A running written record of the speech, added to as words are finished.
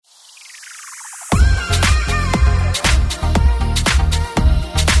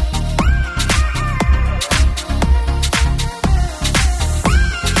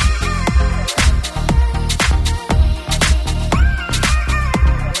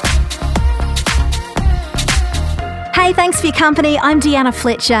Hey, thanks for your company. I'm Deanna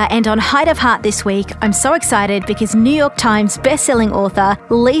Fletcher, and on Height of Heart this week, I'm so excited because New York Times bestselling author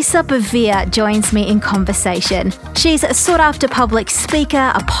Lisa Bevere joins me in conversation. She's a sought-after public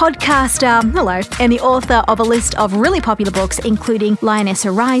speaker, a podcaster, and the author of a list of really popular books, including Lioness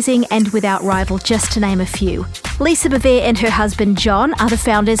Arising and Without Rival, just to name a few. Lisa Bevere and her husband John are the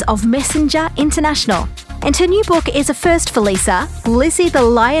founders of Messenger International. And her new book is a first for Lisa. Lizzie the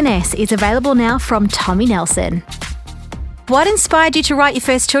Lioness is available now from Tommy Nelson. What inspired you to write your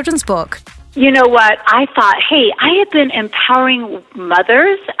first children's book? You know what? I thought, hey, I have been empowering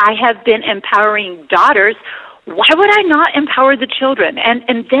mothers. I have been empowering daughters. Why would I not empower the children? And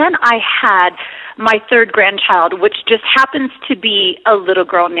then I had my third grandchild, which just happens to be a little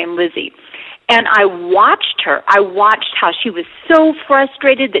girl named Lizzie. And I watched her. I watched how she was so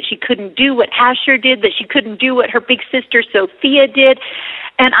frustrated that she couldn't do what Asher did, that she couldn't do what her big sister Sophia did.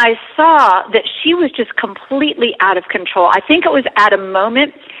 And I saw that she was just completely out of control. I think it was at a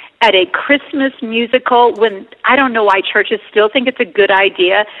moment at a Christmas musical when, I don't know why churches still think it's a good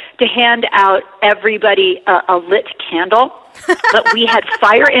idea to hand out everybody a lit candle. But we had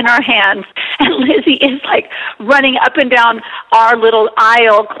fire in our hands, and Lizzie is like running up and down our little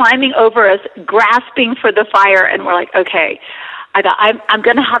aisle, climbing over us, grasping for the fire, and we're like, okay, I thought, I'm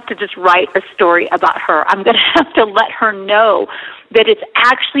going to have to just write a story about her. I'm going to have to let her know that it's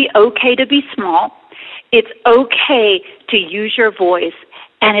actually okay to be small, it's okay to use your voice,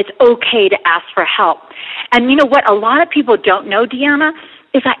 and it's okay to ask for help. And you know what a lot of people don't know, Deanna,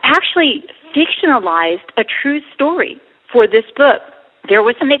 is I actually fictionalized a true story for this book. There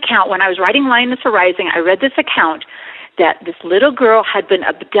was an account, when I was writing Lioness Arising, I read this account that this little girl had been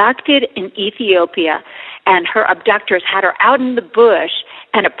abducted in Ethiopia, and her abductors had her out in the bush,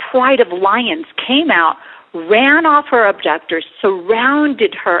 and a pride of lions came out, ran off her abductors,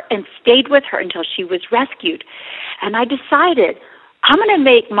 surrounded her, and stayed with her until she was rescued. And I decided, I'm going to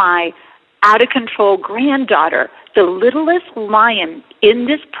make my out-of-control granddaughter the littlest lion in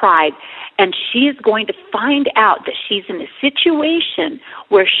this pride, and she is going to find out that she's in a situation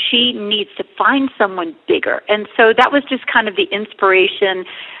where she needs to find someone bigger. And so that was just kind of the inspiration.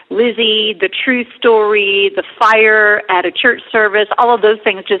 Lizzie, the true story, the fire at a church service, all of those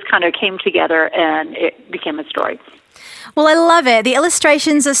things just kind of came together and it became a story. Well, I love it. The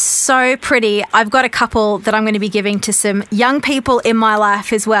illustrations are so pretty. I've got a couple that I'm going to be giving to some young people in my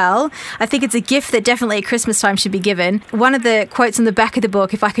life as well. I think it's a gift that definitely at Christmas time should be given. One of the quotes on the back of the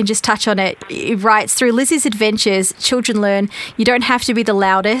book, if I can just touch on it, it writes, "Through Lizzie's adventures, children learn you don't have to be the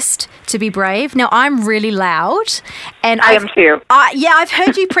loudest to be brave." Now, I'm really loud. And I am too. I've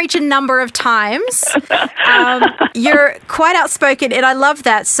heard you preach a number of times. You're quite outspoken, and I love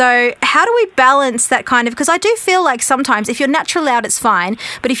that. So how do we balance that kind of, because I do feel like sometimes if you're naturally loud, it's fine.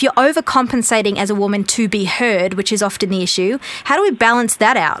 But if you're overcompensating as a woman to be heard, which is often the issue, how do we balance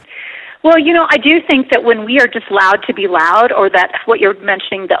that out? Well, you know, I do think that when we are just loud to be loud, or that what you're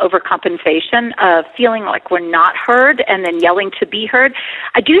mentioning, the overcompensation of feeling like we're not heard and then yelling to be heard,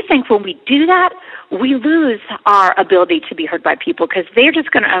 I do think when we do that, we lose our ability to be heard by people because they're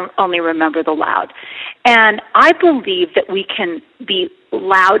just going to only remember the loud. And I believe that we can be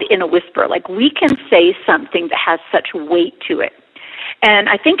loud in a whisper, like we can say something that has such weight to it. And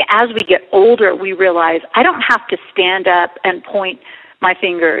I think as we get older, we realize I don't have to stand up and point my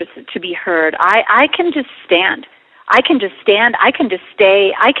fingers to be heard. I can just stand. I can just stand. I can just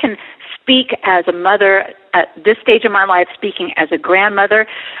stay. I can speak as a mother at this stage of my life, speaking as a grandmother,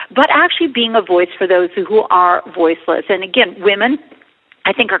 but actually being a voice for those who are voiceless. And again, women,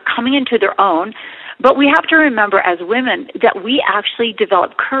 I think, are coming into their own, but we have to remember as women that we actually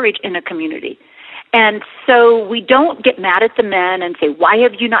develop courage in a community. And so we don't get mad at the men and say, why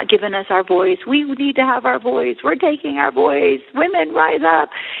have you not given us our voice? We need to have our voice. We're taking our voice. Women, rise up.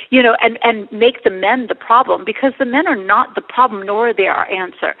 You know, and make the men the problem, because the men are not the problem, nor are they our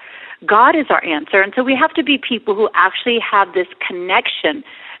answer. God is our answer. And so we have to be people who actually have this connection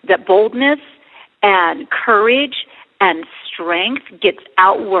that boldness and courage and strength gets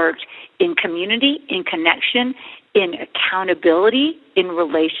outworked in community, in connection, in accountability, in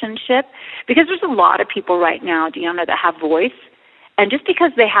relationship, because there's a lot of people right now, Deanna, that have voice, and just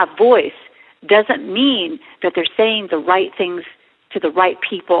because they have voice doesn't mean that they're saying the right things to the right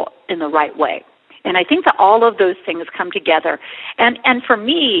people in the right way. And I think that all of those things come together. And for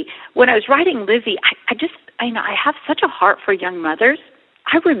me, when I was writing Lizzie, I have such a heart for young mothers.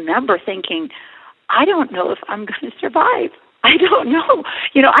 I remember thinking, I don't know if I'm going to survive. I don't know.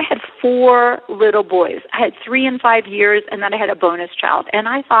 You know, I had 4 little boys. I had 3 and 5 years, and then I had a bonus child. And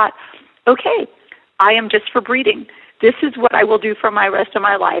I thought, okay, I am just for breeding. this is what I will do for my rest of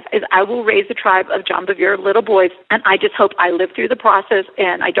my life, is I will raise a tribe of John Bevere little boys, and I just hope I live through the process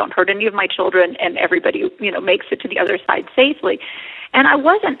and I don't hurt any of my children and everybody, makes it to the other side safely. And I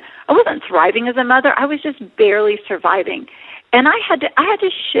wasn't thriving as a mother. I was just barely surviving. And I had to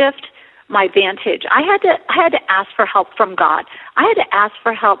shift my vantage. I had to ask for help from God. I had to ask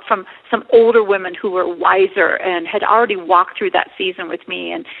for help from some older women who were wiser and had already walked through that season with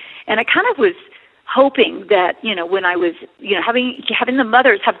me. And I kind of was hoping that, when I was, having the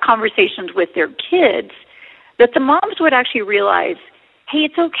mothers have conversations with their kids, that the moms would actually realize, hey,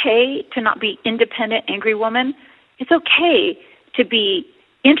 it's okay to not be independent, angry woman. It's okay to be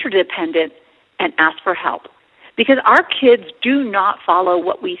interdependent and ask for help. Because our kids do not follow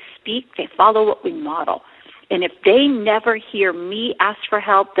what we speak, they follow what we model. And if they never hear me ask for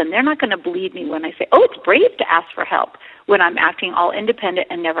help, then they're not going to believe me when I say, oh, it's brave to ask for help, when I'm acting all independent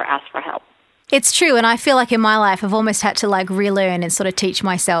and never ask for help. It's true, and I feel like in my life I've almost had to relearn and sort of teach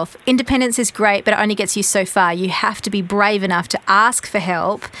myself. Independence is great, but it only gets you so far. You have to be brave enough to ask for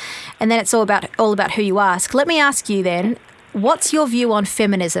help, and then it's all about who you ask. Let me ask you then, what's your view on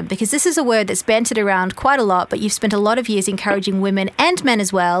feminism? Because this is a word that's bantered around quite a lot, but you've spent a lot of years encouraging women and men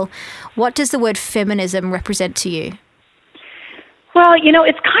as well. What does the word feminism represent to you? Well,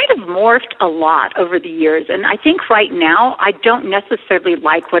 it's kind of morphed a lot over the years, and I think right now I don't necessarily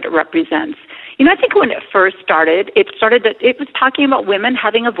like what it represents. I think when it first started, it was talking about women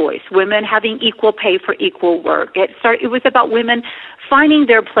having a voice, women having equal pay for equal work. It was about women finding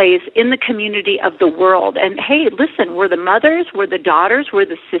their place in the community of the world. And hey, listen, we're the mothers, we're the daughters, we're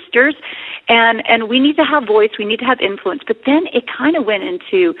the sisters, and we need to have voice, we need to have influence. But then it kind of went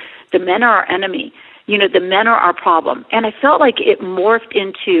into the men are our enemy. The men are our problem. And I felt like it morphed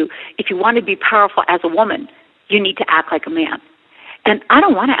into, if you want to be powerful as a woman, you need to act like a man. And I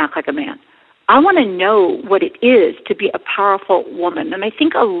don't want to act like a man. I want to know what it is to be a powerful woman. And I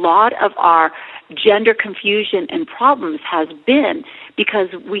think a lot of our gender confusion and problems has been because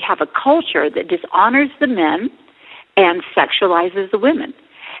we have a culture that dishonors the men and sexualizes the women.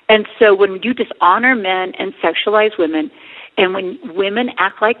 And so when you dishonor men and sexualize women, and when women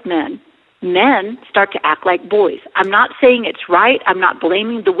act like men start to act like boys. I'm not saying it's right. I'm not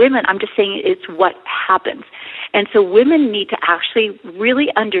blaming the women. I'm just saying it's what happens. And so women need to actually really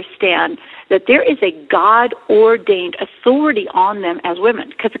understand that there is a God-ordained authority on them as women.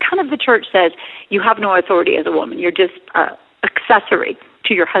 Because the church says you have no authority as a woman. You're just accessory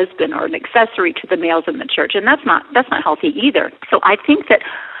to your husband or an accessory to the males in the church. And that's not healthy either. So I think that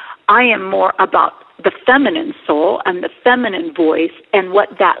I am more about the feminine soul and the feminine voice and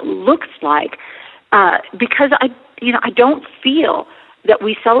what that looks like, because I don't feel that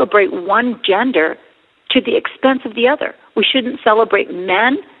we celebrate one gender to the expense of the other. We shouldn't celebrate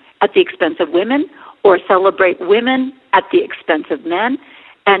men at the expense of women or celebrate women at the expense of men.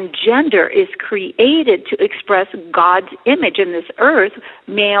 And gender is created to express God's image in this earth,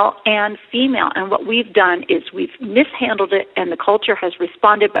 male and female. And what we've done is we've mishandled it, and the culture has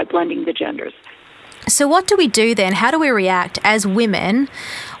responded by blending the genders. So what do we do then? How do we react as women?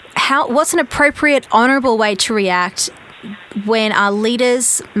 What's an appropriate, honourable way to react when our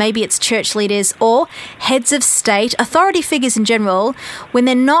leaders, maybe it's church leaders or heads of state, authority figures in general, when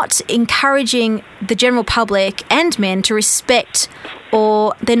they're not encouraging the general public and men to respect,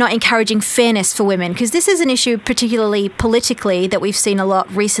 or they're not encouraging fairness for women? Because this is an issue, particularly politically, that we've seen a lot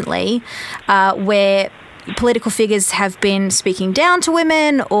recently, where political figures have been speaking down to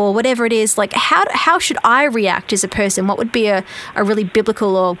women or whatever it is. How should I react as a person? What would be a really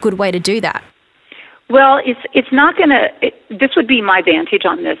biblical or good way to do that? Well, it's not going to, this would be my vantage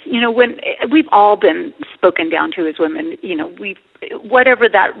on this. When we've all been spoken down to as women, whatever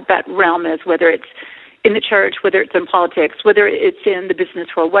that realm is, whether it's in the church, whether it's in politics, whether it's in the business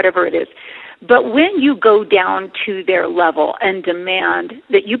world, whatever it is. But when you go down to their level and demand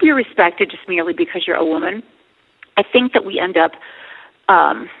that you be respected just merely because you're a woman, I think that we end up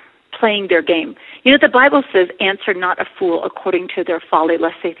playing their game. The Bible says, answer not a fool according to their folly,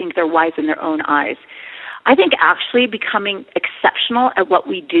 lest they think they're wise in their own eyes. I think actually becoming exceptional at what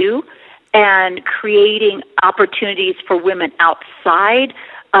we do and creating opportunities for women outside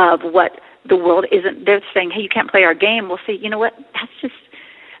of what the world isn't, they're saying, hey, you can't play our game. We'll say, you know what,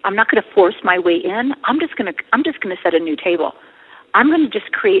 I'm not going to force my way in. I'm just going to set a new table. I'm going to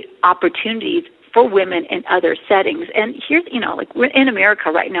just create opportunities for women in other settings. And here's, we're in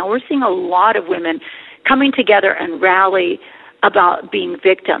America right now, we're seeing a lot of women coming together and rally about being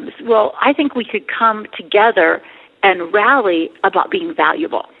victims. Well, I think we could come together and rally about being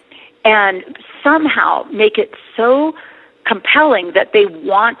valuable and somehow make it so compelling that they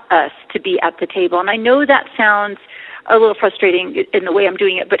want us to be at the table. And I know that sounds a little frustrating in the way I'm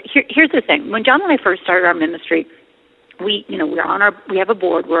doing it. But here's the thing. When John and I first started our ministry, we have a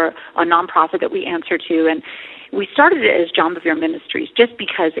board. We're a nonprofit that we answer to, and we started it as John Bevere Ministries just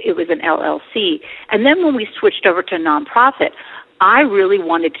because it was an LLC. And then when we switched over to a nonprofit, I really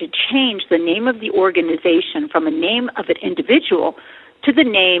wanted to change the name of the organization from a name of an individual to the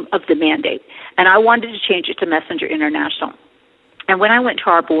name of the mandate. And I wanted to change it to Messenger International. And when I went to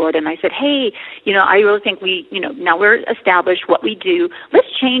our board and I said, hey, I really think now we're established what we do. Let's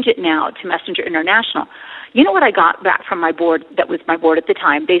change it now to Messenger International. You know what I got back from my board, that was my board at the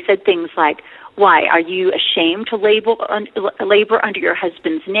time? They said things like, why, are you ashamed to labor under your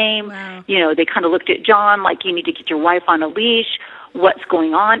husband's name? Wow. They kind of looked at John like, you need to get your wife on a leash. What's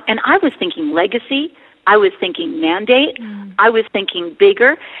going on? And I was thinking legacy. I was thinking mandate. I was thinking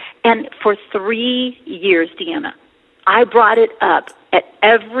bigger. And for 3 years, Deanna, I brought it up at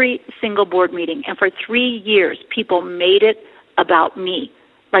every single board meeting. And for 3 years, people made it about me.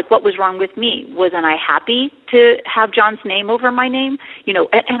 Like, what was wrong with me? Wasn't I happy to have John's name over my name?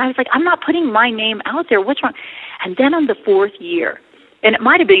 And I was like, I'm not putting my name out there. What's wrong? And then on the 4th year, and it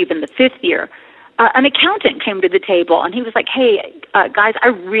might have been even the 5th year, an accountant came to the table, and he was like, hey, guys, I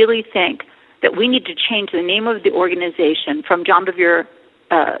really think that we need to change the name of the organization from John Bevere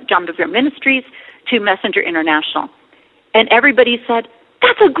Ministries to Messenger International. And everybody said,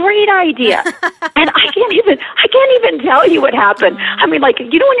 that's a great idea. And I can't even tell you what happened. I mean, like,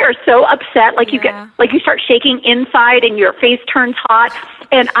 when you're so upset, like you start shaking inside and your face turns hot.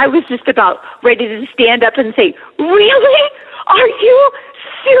 And I was just about ready to stand up and say, really? Are you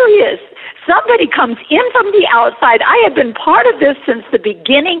serious? Somebody comes in from the outside. I have been part of this since the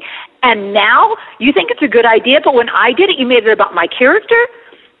beginning. And now you think it's a good idea, but when I did it, you made it about my character.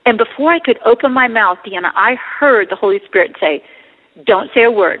 And before I could open my mouth, Deanna, I heard the Holy Spirit say, don't say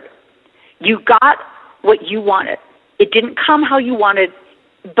a word. You got what you wanted. It didn't come how you wanted,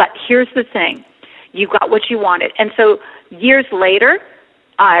 but here's the thing. You got what you wanted. And so years later,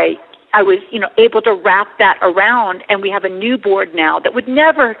 I was, able to wrap that around, and we have a new board now that would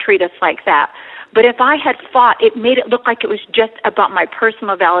never treat us like that. But if I had fought, it made it look like it was just about my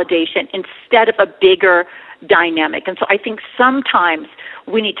personal validation instead of a bigger dynamic. And so I think sometimes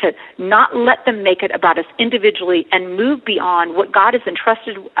we need to not let them make it about us individually and move beyond what God has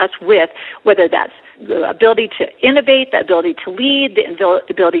entrusted us with, whether that's the ability to innovate, the ability to lead, the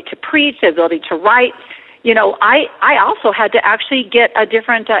ability to preach, the ability to write. I also had to actually get a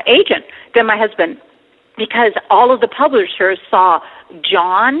different agent than my husband, because all of the publishers saw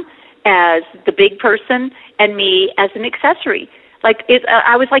John as the big person and me as an accessory. Like,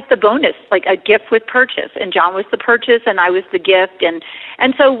 I was like the bonus, like a gift with purchase, and John was the purchase and I was the gift. And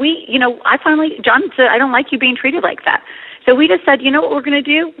so John said, I don't like you being treated like that. So we just said, what we're going to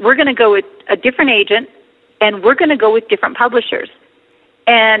do? We're going to go with a different agent, and we're going to go with different publishers.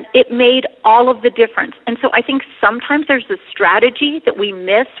 And it made all of the difference. And so I think sometimes there's a strategy that we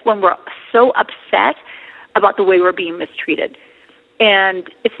miss when we're so upset about the way we're being mistreated. And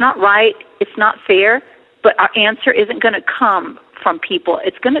it's not right, it's not fair, but our answer isn't going to come from people.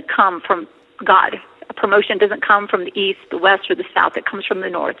 It's going to come from God. A promotion doesn't come from the east, the west, or the south. It comes from the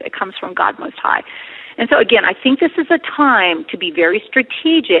north. It comes from God Most High. And so, again, I think this is a time to be very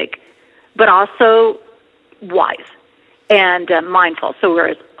strategic, but also wise and mindful. So we're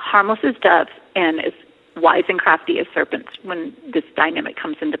as harmless as doves and as wise and crafty as serpents when this dynamic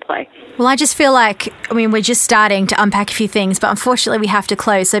comes into play. Well, I just feel like, we're just starting to unpack a few things, but unfortunately we have to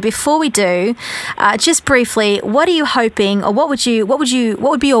close. So before we do, just briefly, what are you hoping, or what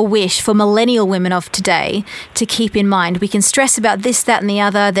would be your wish for millennial women of today to keep in mind? We can stress about this, that, and the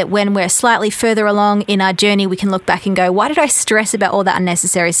other, that when we're slightly further along in our journey, we can look back and go, why did I stress about all that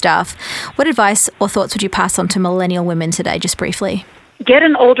unnecessary stuff? What advice or thoughts would you pass on to millennial women today, just briefly? Get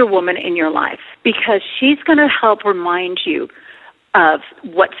an older woman in your life, because she's going to help remind you of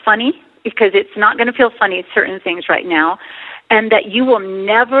what's funny, because it's not going to feel funny, certain things right now, and that you will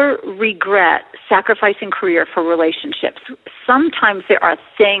never regret sacrificing career for relationships. Sometimes there are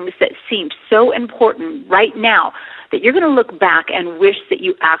things that seem so important right now that you're going to look back and wish that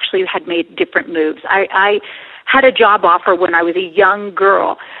you actually had made different moves. I had a job offer when I was a young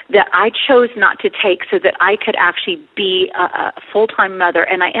girl that I chose not to take so that I could actually be a full-time mother.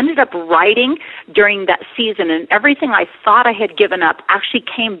 And I ended up writing during that season, and everything I thought I had given up actually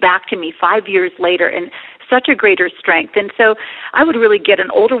came back to me 5 years later in such a greater strength. And so I would really get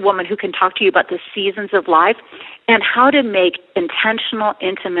an older woman who can talk to you about the seasons of life and how to make intentional,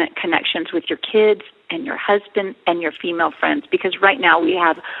 intimate connections with your kids and your husband and your female friends, because right now we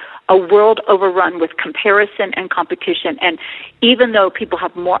have a world overrun with comparison and competition. And even though people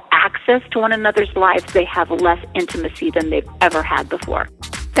have more access to one another's lives, they have less intimacy than they've ever had before.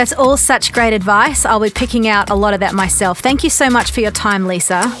 That's all such great advice. I'll be picking out a lot of that myself. Thank you so much for your time,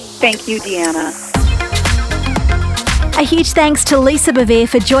 Lisa. Thank you, Deanna. A huge thanks to Lisa Bevere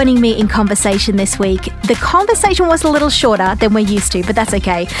for joining me in conversation this week. The conversation was a little shorter than we're used to, but that's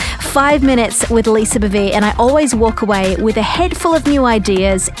okay. 5 minutes with Lisa Bevere, and I always walk away with a head full of new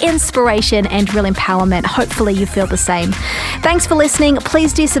ideas, inspiration, and real empowerment. Hopefully you feel the same. Thanks for listening.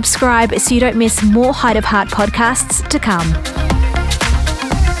 Please do subscribe so you don't miss more Height of Heart podcasts to come.